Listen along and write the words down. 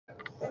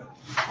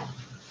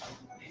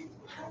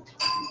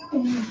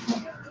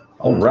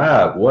All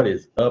right, what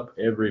is up,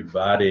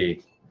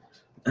 everybody?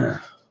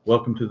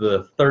 Welcome to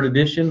the third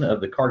edition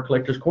of the Card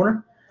Collectors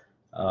Corner.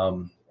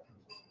 Some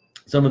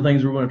of the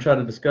things we're going to try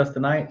to discuss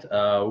tonight,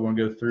 we're going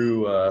to go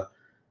through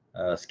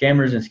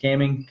scammers and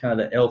scamming,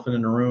 kind of the elephant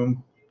in the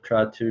room,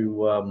 try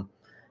to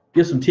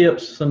give some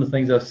tips, some of the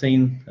things I've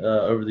seen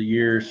over the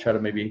years, try to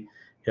maybe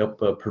help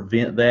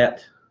prevent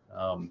that,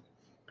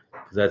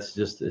 because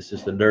it's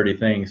just a dirty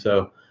thing.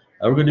 So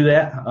we're going to do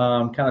that,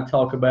 kind of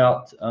talk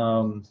about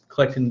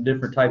collecting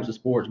different types of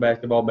sports,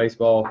 basketball,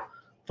 baseball,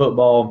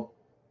 football,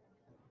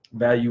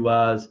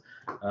 value-wise,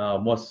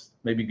 what's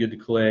maybe good to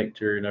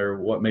collect or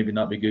what maybe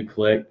not be good to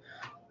collect,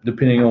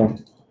 depending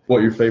on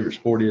what your favorite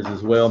sport is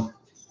as well.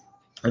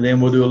 And then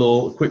we'll do a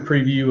little quick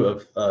preview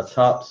of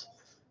Topps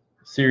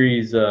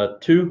Series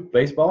 2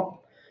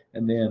 baseball,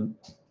 and then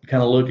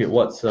kind of look at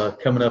what's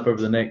coming up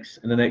over in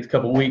the next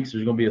couple of weeks.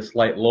 There's going to be a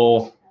slight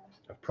lull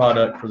of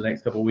product for the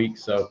next couple of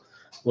weeks, so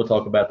we'll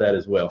talk about that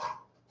as well.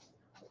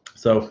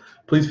 So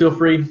please feel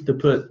free to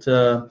put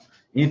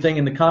anything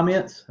in the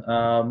comments,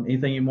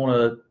 anything you want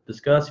to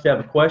discuss. If you have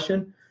a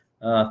question,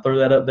 throw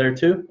that up there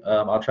too.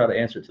 I'll try to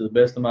answer it to the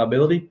best of my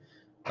ability,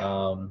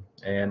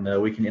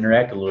 and we can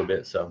interact a little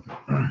bit. So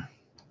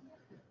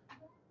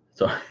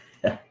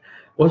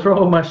what's wrong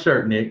with my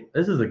shirt, Nick?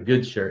 This is a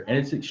good shirt, and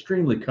it's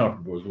extremely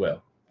comfortable as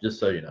well. Just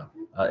so you know,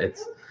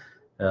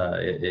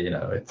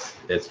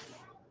 it's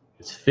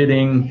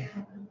fitting.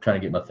 I'm trying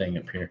to get my thing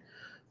up here.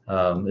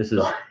 This is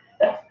a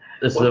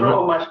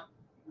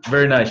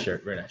very nice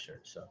shirt. Very nice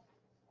shirt. So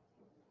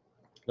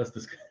let's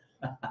discuss.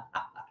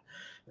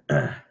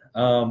 I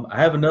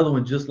have another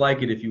one just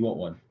like it if you want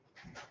one.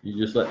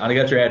 You just I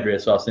got your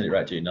address, so I'll send it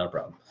right to you. Not a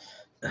problem.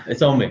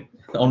 It's on me,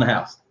 on the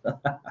house.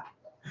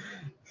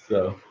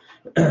 So,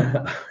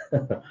 all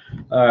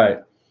right.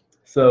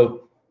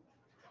 So,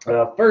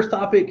 first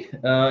topic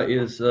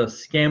is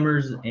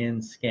scammers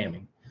and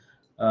scamming.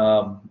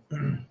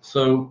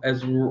 So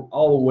as we're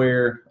all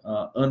aware,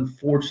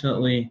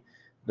 unfortunately,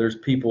 there's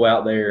people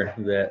out there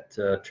that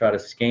try to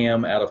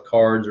scam out of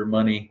cards or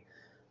money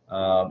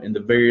in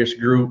the various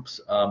groups.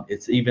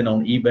 It's even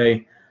on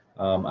eBay.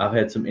 I've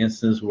had some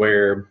instances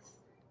where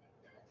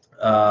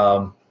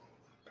I've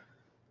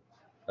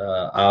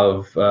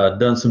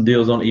done some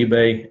deals on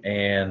eBay,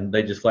 and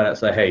they just flat out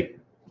say, hey,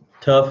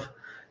 tough,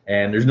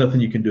 and there's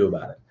nothing you can do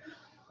about it.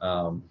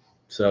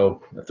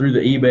 So through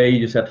the eBay, you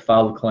just have to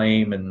file a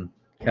claim and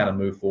kind of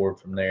move forward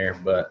from there.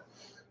 But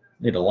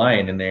need a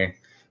lion in there.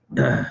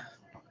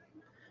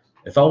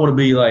 If I want to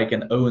be like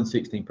an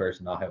 0-16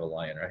 person, I'll have a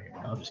lion right here.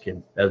 No, I'm just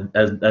kidding.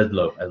 As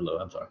low.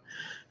 I'm sorry.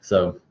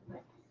 So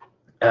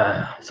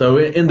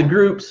in the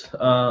groups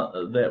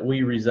that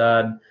we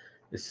reside,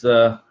 it's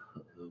a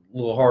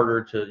little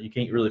harder to. You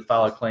can't really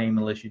file a claim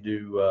unless you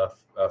do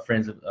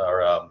friends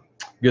or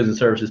goods and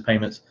services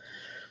payments.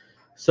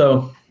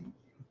 So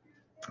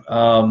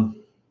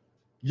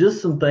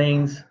just some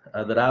things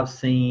that I've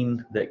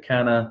seen that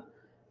kind of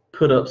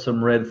put up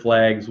some red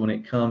flags when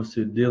it comes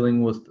to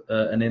dealing with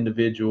an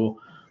individual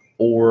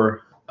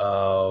or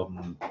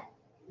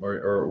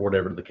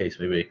whatever the case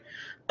may be.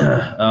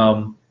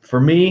 For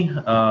me,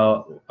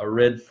 a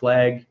red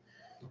flag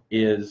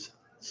is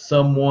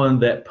someone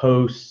that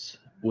posts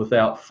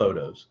without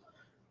photos.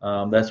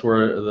 That's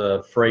where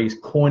the phrase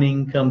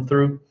coining come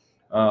through.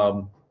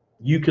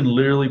 You can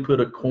literally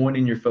put a coin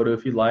in your photo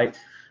if you like,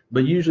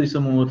 but usually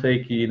someone will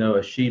take,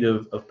 a sheet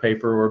of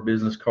paper or a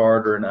business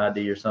card or an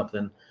ID or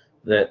something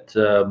that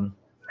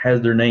has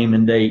their name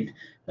and date.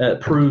 That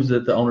proves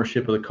that the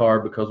ownership of the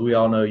card, because we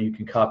all know you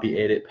can copy,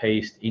 edit,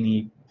 paste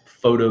any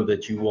photo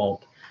that you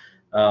want.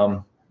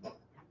 But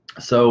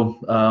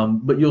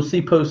you'll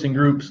see posts in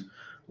groups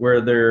where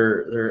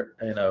they're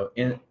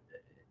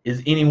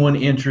is anyone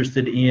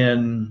interested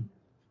in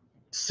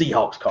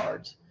Seahawks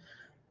cards?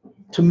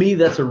 To me,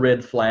 that's a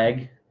red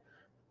flag,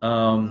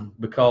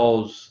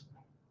 because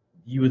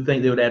you would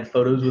think they would add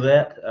photos with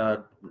that.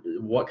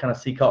 What kind of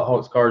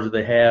Seahawks cards do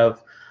they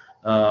have?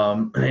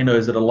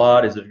 Is it a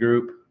lot? Is it a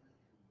group?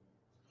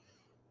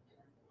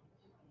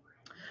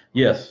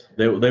 Yes,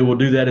 they will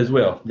do that as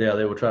well. Yeah,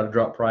 they will try to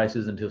drop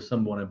prices until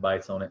someone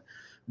bites on it.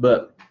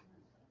 But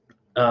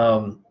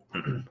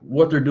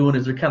what they're doing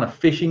is they're kind of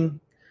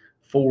fishing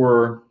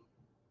for,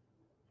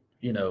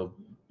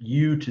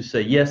 you to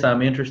say, yes,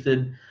 I'm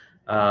interested.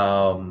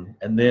 And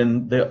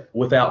then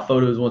without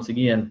photos, once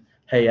again,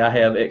 hey, I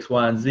have X,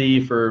 Y, and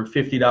Z for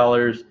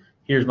 $50.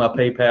 Here's my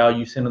PayPal.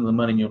 You send them the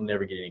money and you'll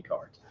never get any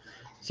cards.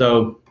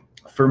 So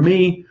for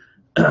me,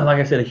 like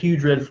I said, a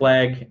huge red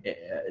flag,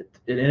 and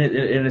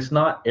it's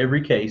not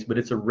every case, but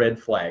it's a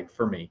red flag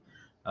for me,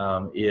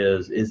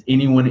 is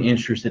anyone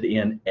interested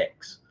in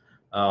X?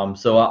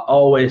 So I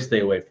always stay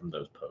away from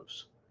those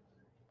posts.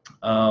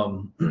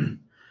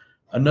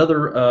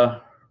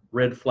 Another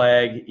red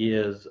flag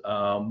is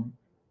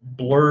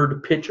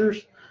blurred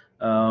pictures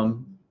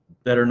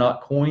that are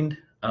not coined.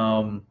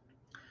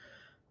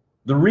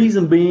 The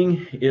reason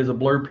being is a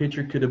blurred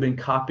picture could have been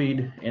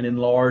copied and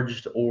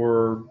enlarged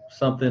or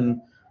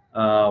something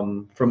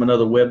from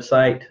another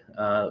website,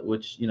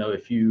 which,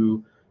 if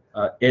you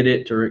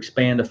edit or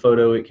expand a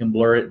photo. It can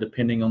blur it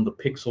depending on the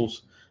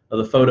pixels of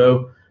the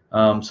photo.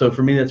 So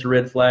for me, that's a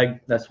red flag.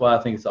 That's why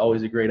I think it's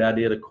always a great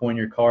idea to coin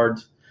your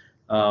cards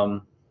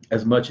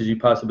as much as you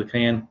possibly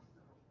can.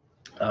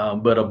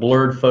 But a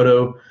blurred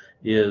photo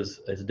is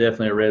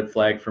definitely a red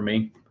flag for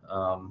me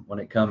when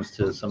it comes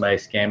to somebody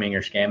scamming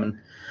or scamming.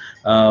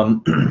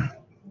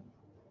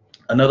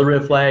 Another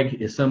red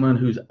flag is someone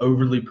who's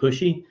overly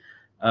pushy.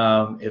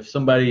 If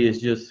somebody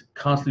is just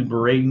constantly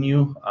berating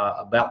you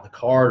about the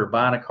card or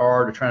buying a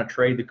card or trying to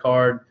trade the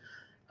card,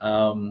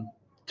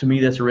 to me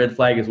that's a red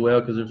flag as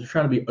well, because if they're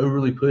trying to be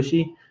overly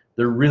pushy,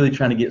 they're really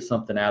trying to get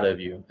something out of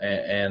you,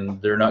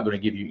 and they're not going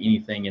to give you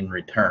anything in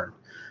return.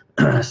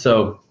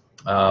 So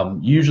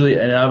usually,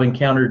 and I've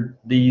encountered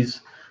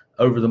these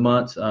over the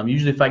months,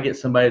 usually if I get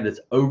somebody that's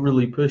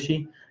overly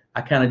pushy,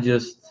 I kind of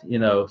just,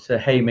 say,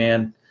 hey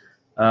man,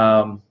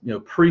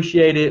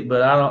 appreciate it,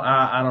 but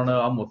I don't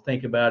know, I'm gonna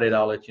think about it,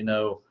 I'll let you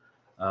know,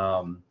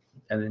 and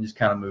then just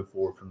kind of move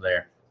forward from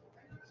there.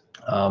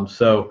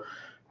 So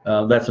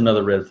that's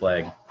another red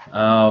flag.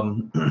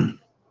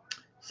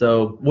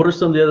 So what are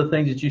some of the other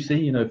things that you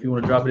see? If you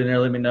want to drop it in there,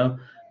 let me know.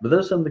 But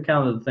those are some of the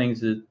kind of the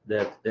things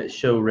that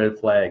show red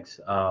flags.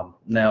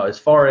 Now, as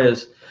far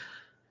as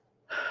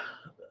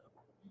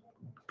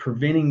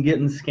preventing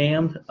getting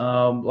scammed,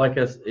 like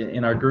us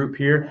in our group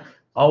here,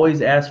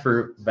 always ask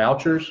for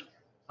vouchers.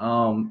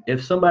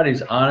 If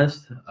somebody's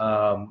honest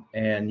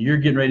and you're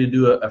getting ready to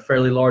do a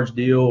fairly large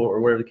deal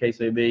or whatever the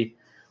case may be,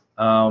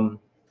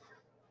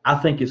 I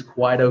think it's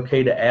quite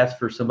okay to ask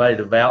for somebody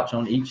to vouch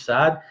on each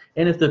side.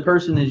 And if the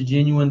person is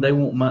genuine, they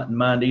won't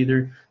mind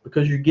either,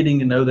 because you're getting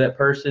to know that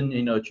person.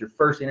 It's your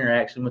first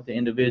interaction with the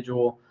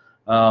individual.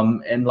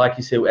 And like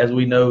you said, as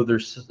we know,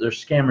 there's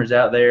scammers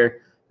out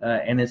there,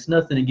 and it's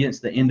nothing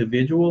against the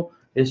individual.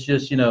 It's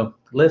just,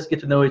 let's get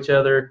to know each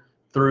other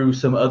through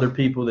some other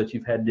people that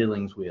you've had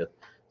dealings with.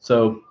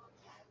 So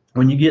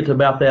when you get to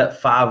about that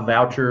 5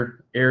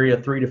 voucher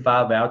area, 3 to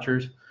 5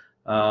 vouchers,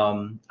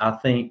 I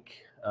think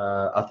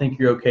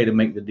you're okay to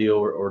make the deal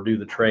or do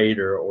the trade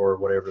or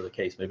whatever the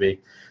case may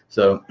be.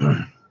 So,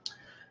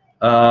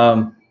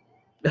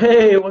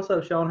 hey, what's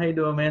up, Sean? How you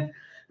doing, man?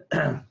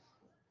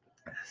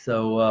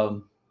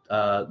 So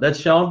that's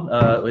Sean.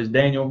 It's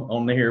Daniel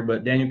on here,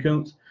 but Daniel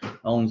Kuntz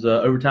owns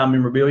Overtime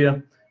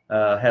Memorabilia.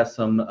 Has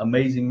some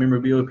amazing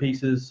memorabilia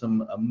pieces,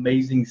 some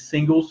amazing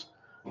singles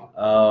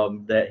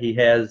that he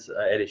has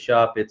at his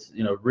shop. It's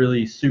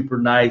really super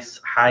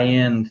nice, high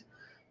end.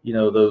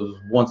 Those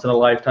once in a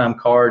lifetime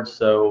cards.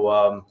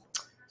 So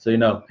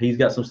he's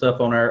got some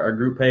stuff on our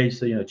group page.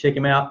 So check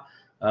him out.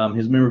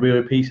 His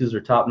memorabilia pieces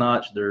are top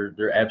notch.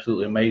 They're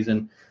absolutely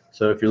amazing.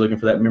 So if you're looking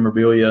for that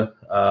memorabilia,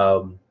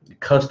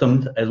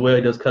 custom as well,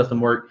 he does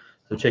custom work.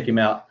 So check him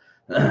out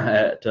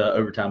at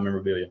Overtime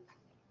Memorabilia.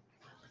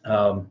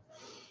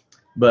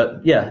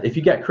 But yeah, if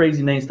you got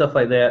crazy names, stuff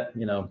like that,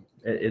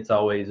 it's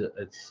always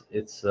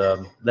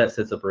that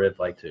sets up a red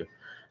flag too.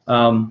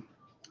 One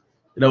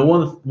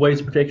of the ways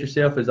to protect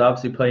yourself is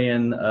obviously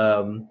paying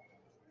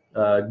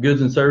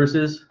goods and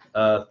services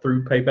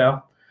through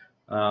PayPal.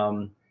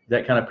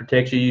 That kind of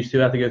protects you. You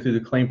still have to go through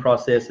the claim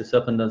process if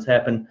something does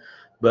happen,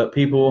 but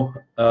people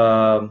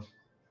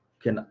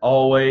can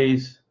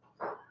always.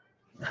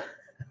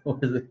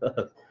 What is it?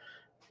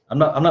 I'm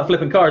not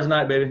flipping cards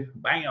tonight, baby.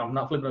 Bam! I'm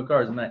not flipping no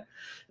cards tonight.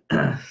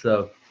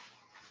 So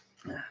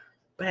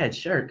bad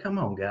shirt. Come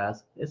on,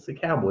 guys. It's the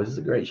Cowboys. It's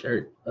a great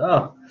shirt.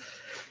 Oh,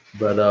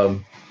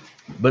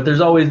 but there's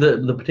always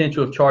the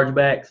potential of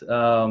chargebacks.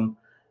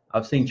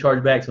 I've seen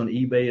chargebacks on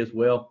eBay as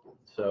well.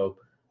 So,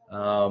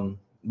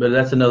 but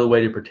that's another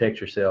way to protect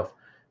yourself.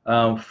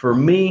 For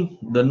me,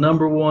 the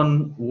number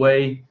one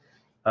way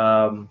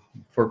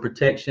for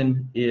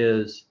protection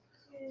is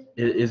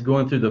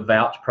going through the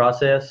vouch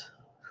process.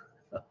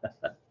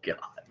 God,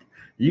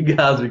 you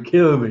guys are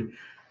killing me.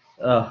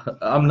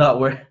 I'm not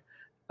wearing.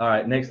 All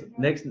right,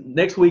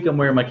 next week I'm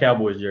wearing my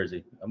Cowboys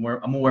jersey. I'm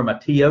gonna wear my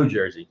TO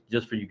jersey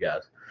just for you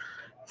guys.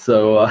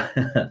 So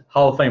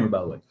Hall of Famer,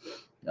 by the way.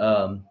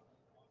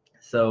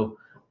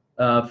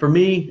 For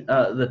me,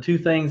 the two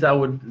things I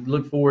would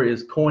look for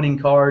is coining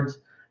cards.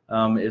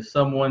 If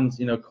someone's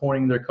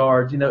coining their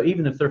cards,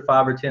 even if they're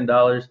 $5 or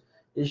 $10,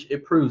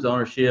 it proves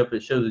ownership.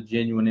 It shows a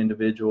genuine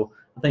individual.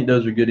 I think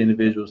those are good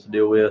individuals to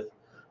deal with.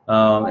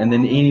 And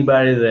then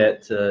anybody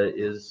that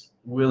is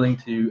willing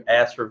to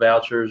ask for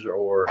vouchers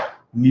or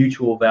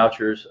mutual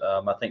vouchers,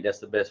 I think that's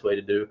the best way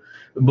to do.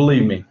 But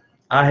believe me,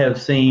 I have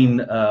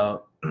seen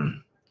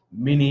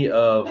many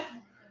of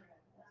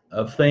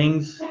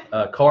things,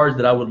 cards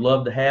that I would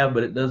love to have,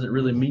 but it doesn't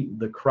really meet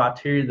the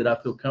criteria that I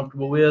feel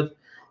comfortable with,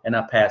 and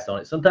I pass on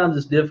it. Sometimes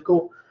it's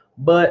difficult,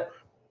 but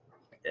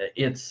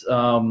it's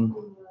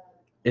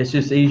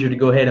just easier to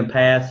go ahead and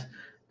pass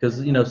because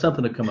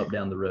something will come up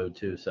down the road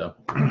too. So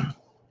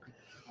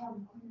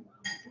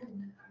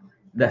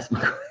that's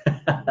my.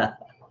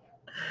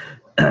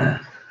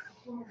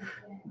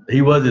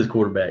 He was his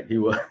quarterback. He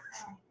was.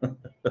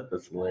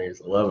 That's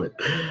hilarious. I love it.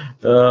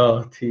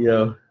 Oh,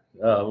 T.O.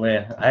 Oh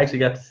man, I actually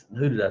got to.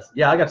 Who did I?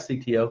 Yeah, I got to see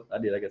T.O. I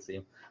did. I got to see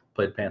him.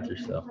 played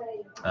Panthers. So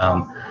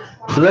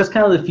that's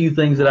kind of the few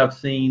things that I've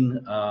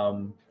seen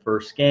for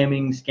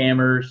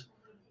scammers.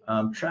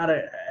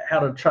 How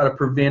to try to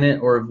prevent it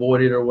or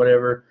avoid it or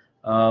whatever.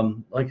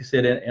 Like I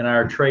said, in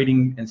our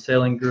trading and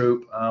selling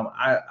group,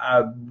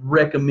 I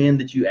recommend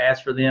that you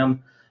ask for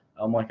them.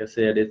 Like I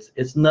said,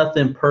 it's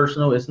nothing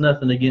personal. It's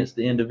nothing against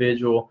the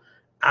individual.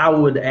 I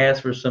would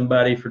ask for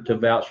somebody to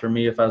vouch for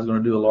me if I was going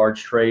to do a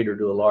large trade or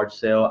do a large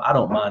sale. I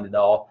don't mind at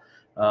all.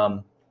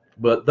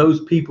 But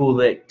those people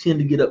that tend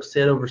to get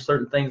upset over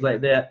certain things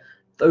like that,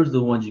 those are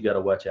the ones you got to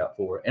watch out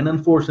for. And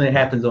unfortunately, it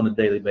happens on a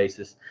daily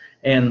basis.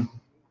 And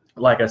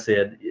like I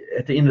said,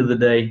 at the end of the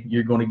day,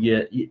 you're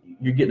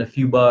getting a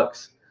few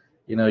bucks.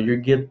 You're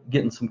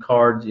getting some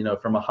cards,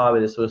 from a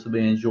hobby that's supposed to be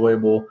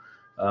enjoyable.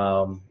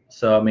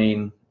 So I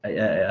mean,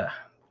 I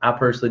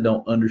personally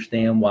don't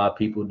understand why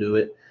people do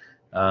it.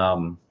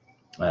 And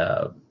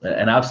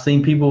I've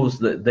seen people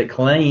that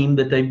claim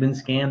that they've been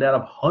scammed out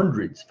of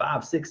hundreds, $500,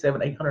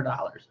 $600, $700,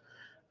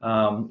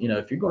 $800.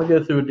 If you're going to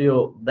go through a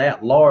deal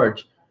that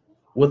large,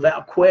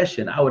 without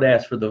question, I would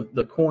ask for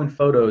the coin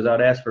photos. I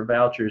would ask for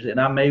vouchers, and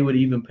I would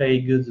even pay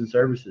goods and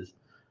services.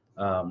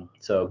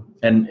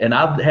 And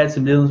I've had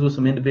some dealings with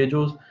some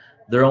individuals.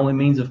 Their only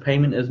means of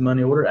payment is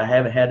money order. I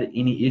haven't had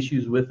any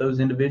issues with those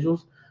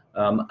individuals.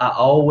 I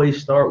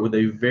always start with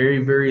a very,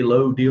 very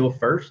low deal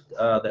first,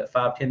 that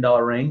 $5,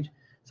 $10 range.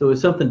 So if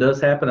something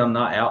does happen, I'm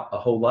not out a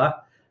whole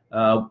lot.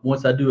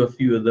 Once I do a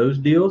few of those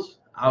deals,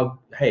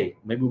 maybe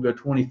we'll go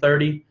 20,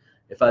 30.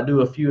 If I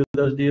do a few of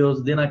those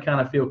deals, then I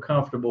kind of feel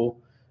comfortable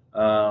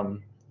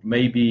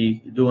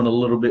maybe doing a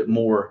little bit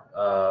more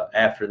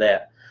after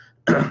that.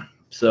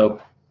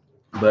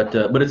 But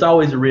it's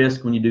always a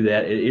risk when you do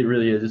that. It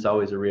really is. It's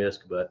always a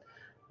risk. But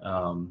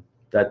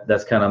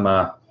that's kind of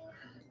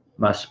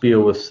my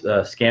spiel with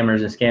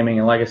scammers and scamming.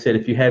 And like I said,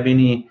 if you have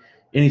any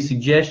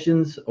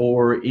suggestions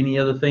or any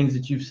other things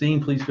that you've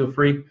seen, please feel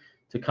free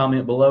to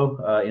comment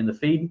below in the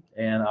feed,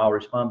 and I'll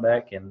respond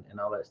back and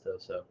all that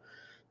stuff. So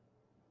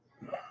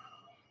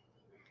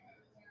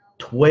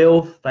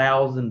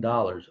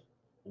 $12,000.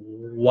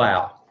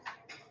 Wow.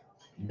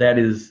 That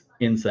is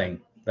insane.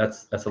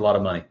 That's a lot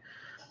of money.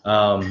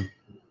 I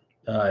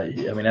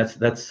mean,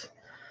 that's,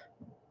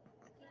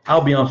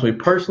 I'll be honest with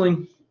you,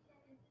 personally,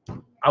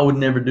 I would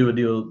never do a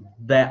deal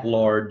that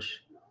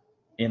large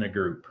in a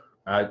group.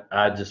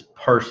 I just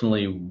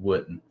personally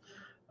wouldn't,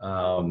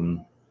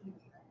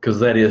 because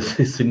that is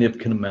a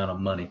significant amount of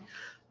money.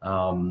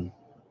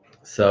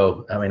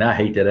 So, I mean, I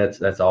hate that.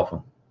 That's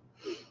awful.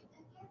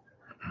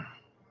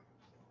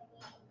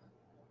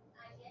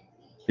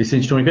 He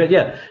sent you 20.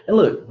 Yeah, and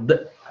look,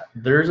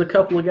 there's a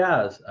couple of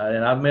guys,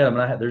 and I've met them.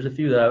 And there's a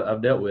few that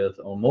I've dealt with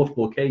on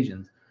multiple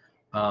occasions.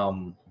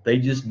 They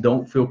just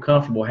don't feel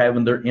comfortable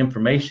having their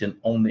information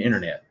on the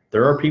internet.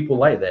 There are people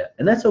like that,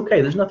 and that's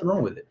okay. There's nothing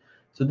wrong with it.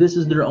 So this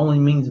is their only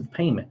means of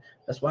payment.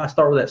 That's why I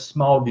start with that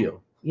small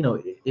deal.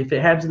 If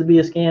it happens to be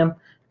a scam,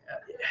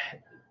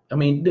 I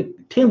mean,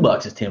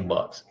 $10 is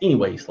 $10.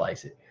 Anyway, you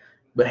slice it.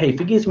 But hey,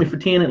 if it gets me for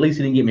 10, at least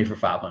it didn't get me for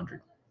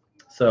 500.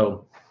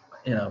 So,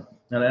 and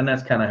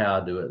that's kind of how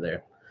I do it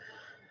there.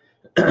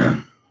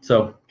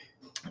 So,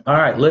 all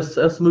right,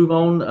 let's move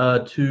on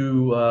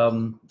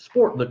to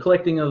sport, the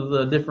collecting of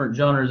the different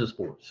genres of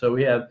sports. So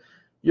we have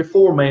your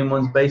four main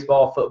ones: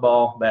 baseball,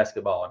 football,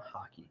 basketball, and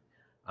hockey.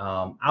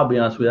 I'll be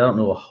honest with you, I don't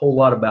know a whole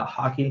lot about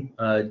hockey,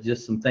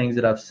 just some things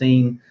that I've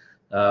seen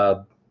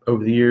over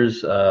the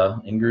years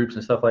in groups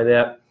and stuff like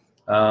that.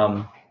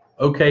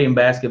 Okay, in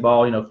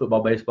basketball,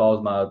 football, baseball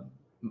is my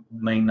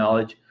main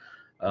knowledge.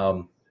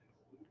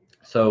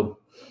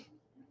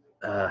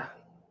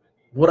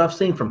 What I've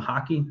seen from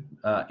hockey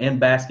and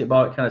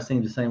basketball, it kind of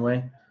seems the same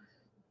way.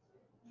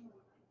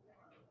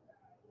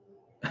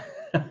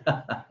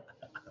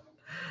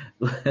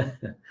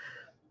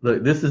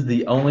 Look, this is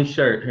the only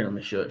shirt. Here, let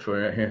me show it for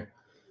you right here.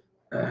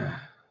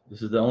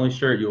 This is the only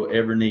shirt you'll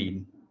ever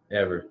need,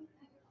 ever.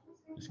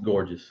 It's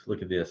gorgeous.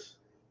 Look at this.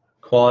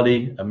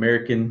 Quality,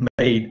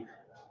 American-made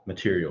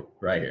material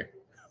right here.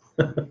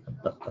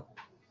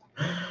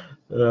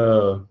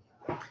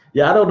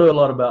 Yeah, I don't know a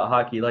lot about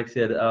hockey. Like I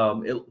said,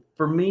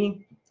 for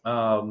me,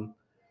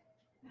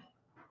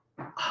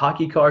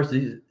 hockey cards,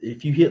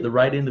 if you hit the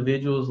right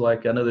individuals,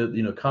 like I know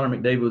that, Connor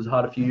McDavid was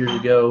hot a few years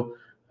ago.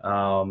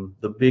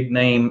 The big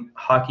name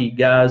hockey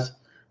guys,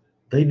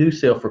 they do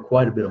sell for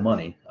quite a bit of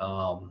money.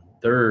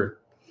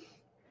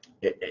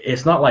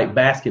 It's not like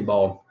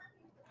basketball,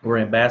 where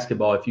in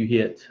basketball, if you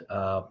hit,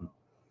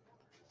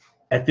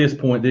 at this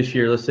point this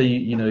year, let's say,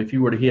 if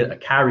you were to hit a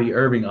Kyrie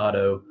Irving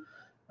auto,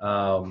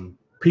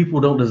 people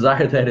don't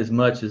desire that as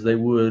much as they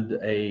would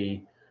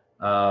a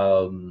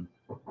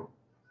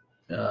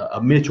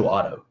Mitchell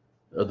auto,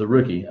 the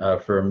rookie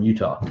from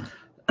Utah.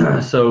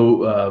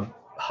 So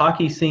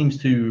hockey seems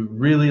to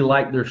really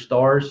like their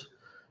stars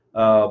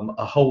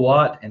a whole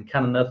lot, and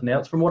kind of nothing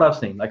else from what I've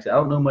seen. Like I said, I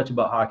don't know much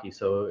about hockey,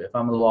 so if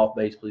I'm a little off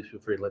base, please feel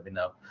free to let me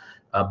know.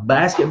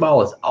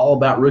 Basketball is all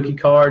about rookie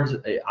cards.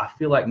 I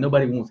feel like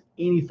nobody wants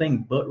anything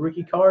but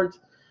rookie cards,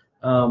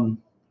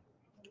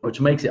 which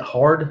makes it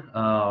hard,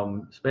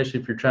 especially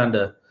if you're trying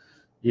to,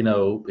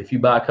 if you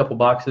buy a couple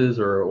boxes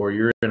or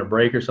you're in a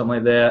break or something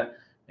like that,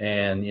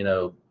 and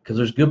because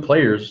there's good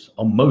players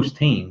on most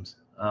teams,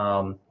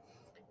 and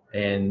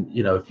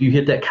if you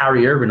hit that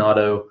Kyrie Irving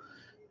auto,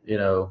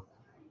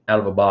 out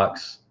of a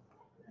box,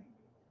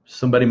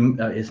 somebody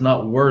it's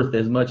not worth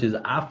as much as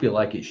I feel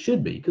like it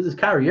should be, because it's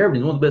Kyrie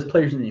Irving, one of the best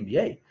players in the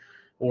NBA,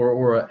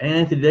 or an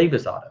Anthony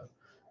Davis auto.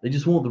 They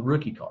just want the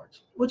rookie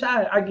cards, which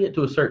I get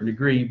to a certain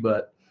degree,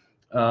 but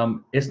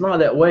it's not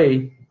that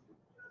way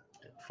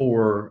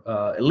for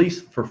at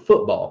least for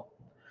football.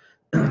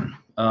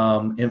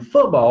 In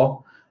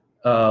football,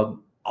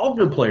 all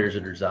good players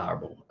are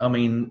desirable. I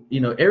mean,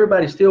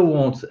 everybody still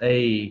wants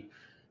a,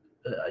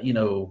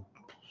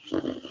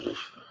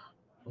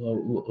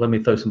 let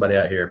me throw somebody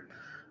out here.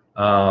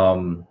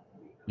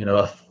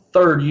 A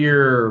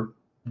third-year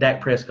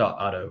Dak Prescott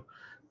auto,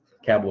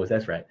 Cowboys.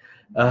 That's right.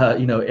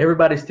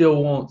 Everybody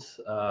still wants,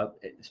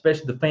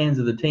 especially the fans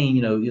of the team.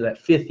 That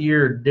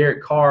fifth-year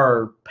Derek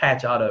Carr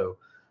patch auto.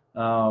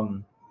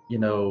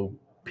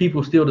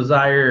 People still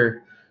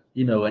desire,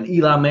 an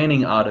Eli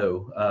Manning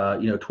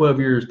auto. 12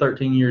 years,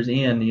 13 years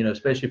in.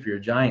 Especially if you're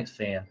a Giants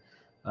fan.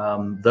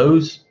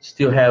 Those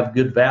still have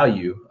good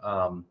value.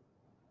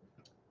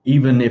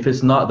 Even if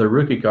it's not the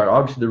rookie card.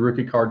 Obviously, the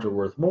rookie cards are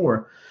worth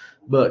more,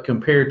 but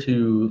compared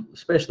to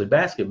especially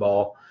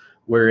basketball,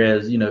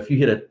 whereas, if you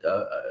hit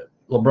a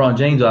LeBron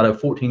James auto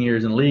 14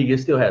 years in the league,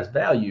 it still has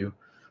value,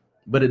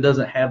 but it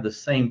doesn't have the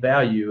same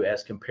value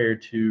as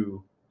compared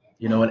to,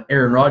 an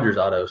Aaron Rodgers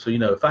auto. So,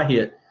 if I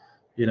hit,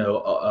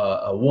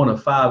 a 1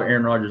 of 5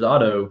 Aaron Rodgers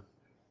auto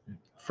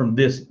from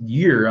this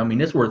year, I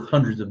mean, it's worth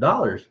hundreds of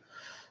dollars.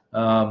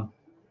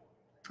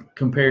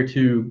 Compared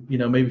to,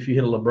 maybe if you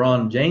hit a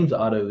LeBron James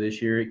auto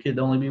this year, it could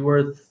only be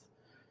worth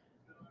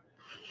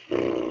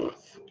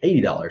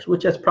 $80,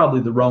 which that's probably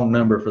the wrong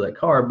number for that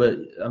card, but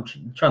I'm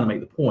trying to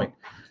make the point.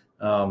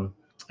 And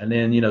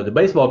then, the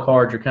baseball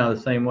cards are kind of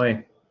the same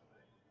way.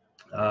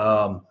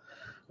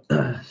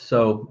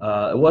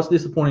 So what's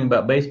disappointing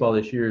about baseball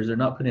this year is they're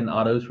not putting in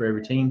autos for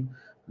every team.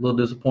 A little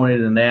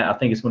disappointed in that. I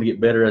think it's going to get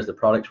better as the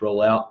products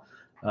roll out.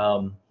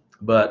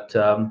 But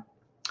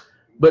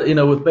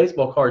with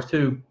baseball cards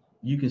too,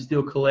 you can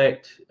still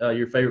collect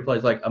your favorite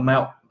players. Like a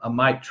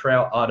Mike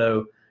Trout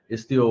auto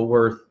is still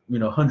worth,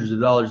 hundreds of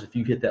dollars if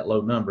you hit that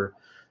low number.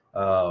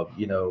 Some of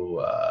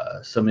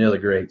the other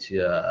greats,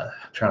 I'm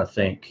trying to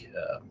think.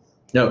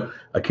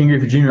 A King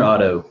Griffey Jr.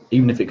 auto,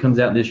 even if it comes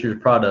out in this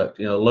year's product,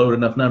 low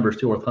enough numbers,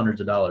 still worth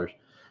hundreds of dollars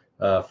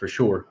for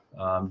sure.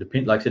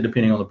 Like I said,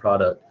 depending on the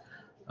product.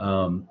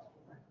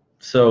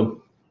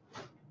 So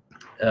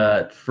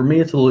for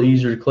me, it's a little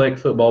easier to collect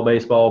football,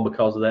 baseball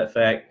because of that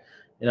fact.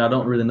 I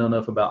don't really know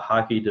enough about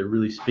hockey to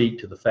really speak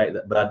to the fact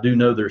that, but I do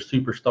know their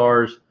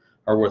superstars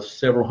are worth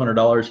several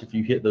 $100s if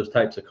you hit those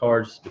types of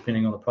cards,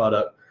 depending on the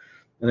product.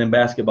 And then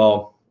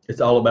basketball,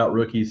 it's all about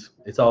rookies.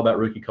 It's all about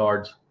rookie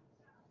cards.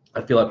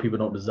 I feel like people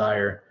don't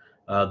desire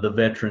the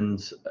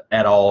veterans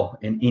at all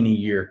in any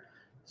year.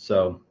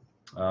 So,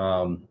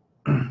 but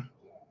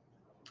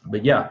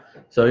yeah.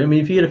 So, I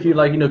mean, if you hit a few,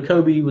 like,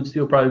 Kobe would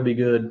still probably be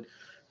good.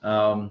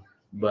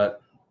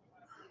 But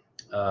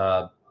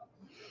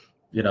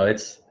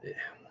it's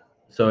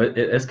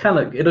kind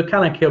of, it'll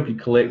kind of help you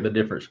collect the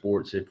different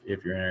sports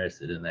if you're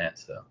interested in that.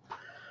 So,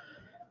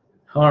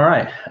 all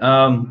right.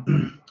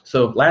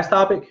 So last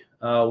topic,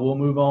 we'll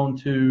move on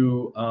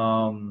to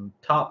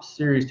Topps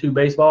Series 2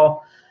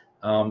 baseball.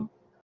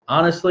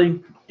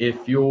 Honestly,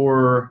 if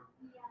you're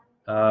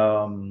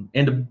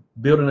into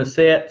building a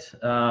set,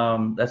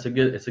 it's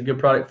a good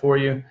product for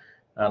you.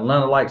 A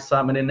lot of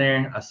excitement in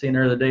there. I seen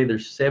the other day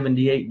there's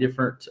 78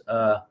 different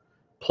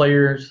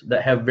players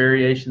that have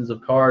variations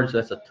of cards.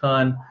 That's a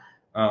ton.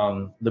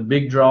 The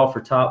big draw for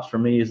Topps for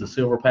me is the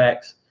silver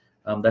packs.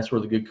 That's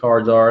where the good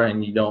cards are,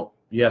 and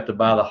you have to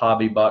buy the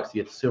hobby box to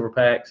get the silver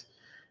packs.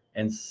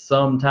 And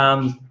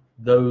sometimes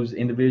those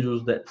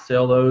individuals that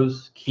sell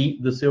those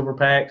keep the silver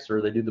packs,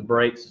 or they do the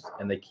breaks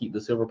and they keep the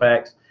silver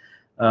packs.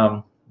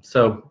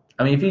 So,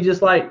 I mean, if you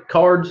just like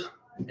cards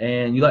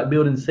and you like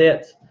building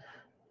sets,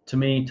 to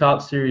me,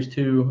 Topps Series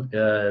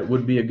 2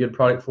 would be a good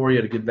product for you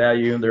at a good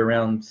value. They're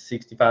around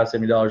 $65,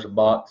 $70 a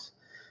box.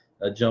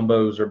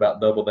 Jumbos are about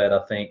double that,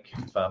 I think,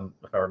 if I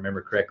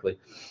remember correctly.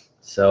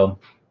 So,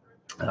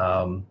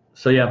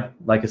 yeah,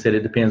 like I said,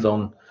 it depends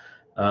on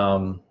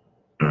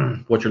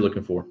what you're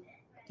looking for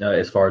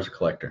as far as a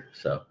collector.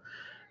 So,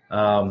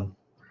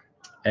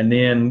 and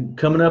then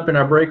coming up in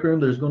our break room,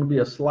 there's going to be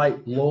a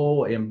slight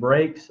lull in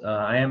breaks.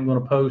 I am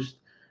going to post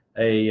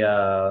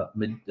a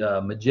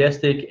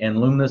Majestic and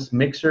Luminous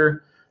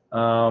mixer,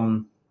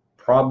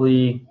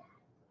 probably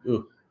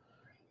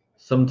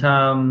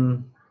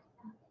sometime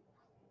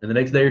in the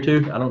next day or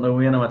two. I don't know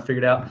when. I'm going to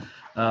figure it out.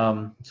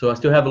 So I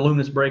still have a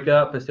Luminous break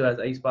up. It still has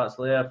 8 spots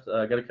left.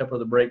 I got a couple of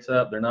the breaks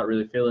up. They're not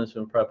really filling,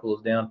 so I'll probably pull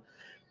those down.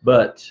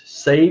 But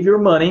save your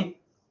money.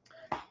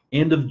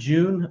 End of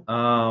June,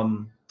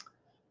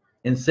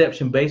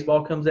 Inception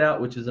Baseball comes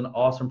out, which is an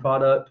awesome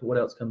product. What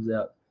else comes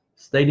out?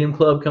 Stadium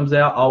Club comes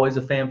out, always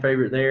a fan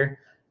favorite there.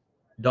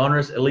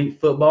 Donruss Elite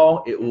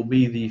Football. It will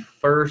be the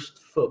first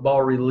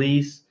football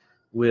release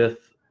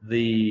with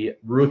the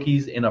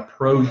rookies in a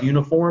pro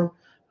uniform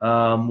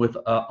with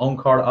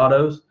on-card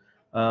autos.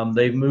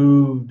 They've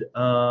moved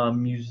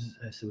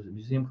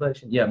Museum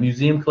Collection? Yeah,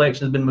 Museum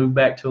Collection has been moved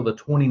back till the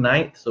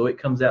 29th, so it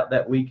comes out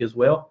that week as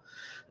well.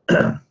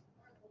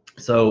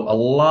 So a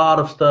lot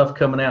of stuff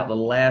coming out the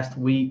last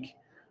week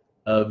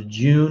of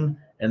June.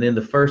 And then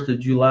the 1st of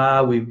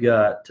July, we've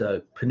got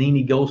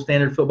Panini Gold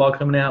Standard Football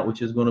coming out,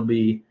 which is going to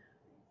be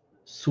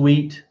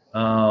sweet.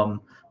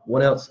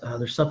 What else?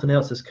 There's something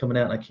else that's coming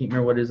out, and I can't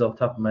remember what it is off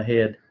the top of my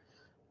head.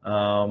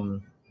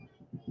 I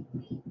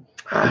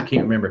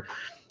can't remember.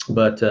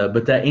 But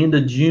that end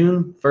of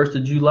June, 1st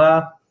of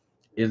July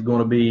is going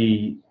to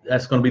be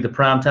the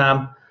prime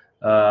time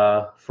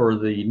for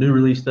the new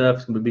release stuff.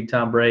 It's going to be big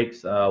time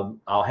breaks.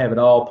 I'll have it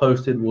all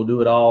posted. We'll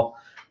do it all,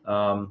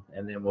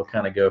 and then we'll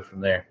kind of go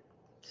from there.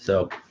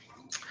 So,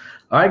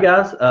 all right,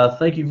 guys.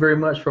 Thank you very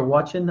much for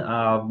watching.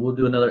 We'll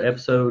do another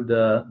episode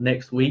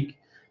next week.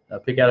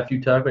 Pick out a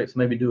few topics,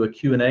 maybe do a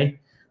Q&A.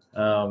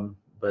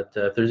 But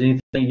if there's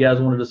anything you guys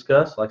want to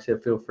discuss, like I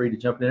said, feel free to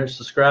jump in there.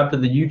 Subscribe to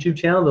the YouTube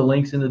channel. The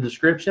link's in the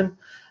description.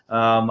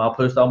 I'll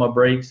post all my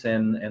breaks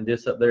and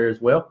this up there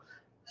as well.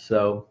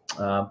 So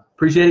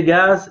appreciate it,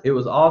 guys. It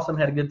was awesome.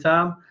 Had a good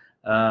time.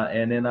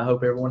 And then I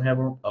hope everyone have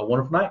a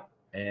wonderful night.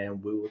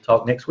 And we will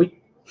talk next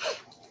week.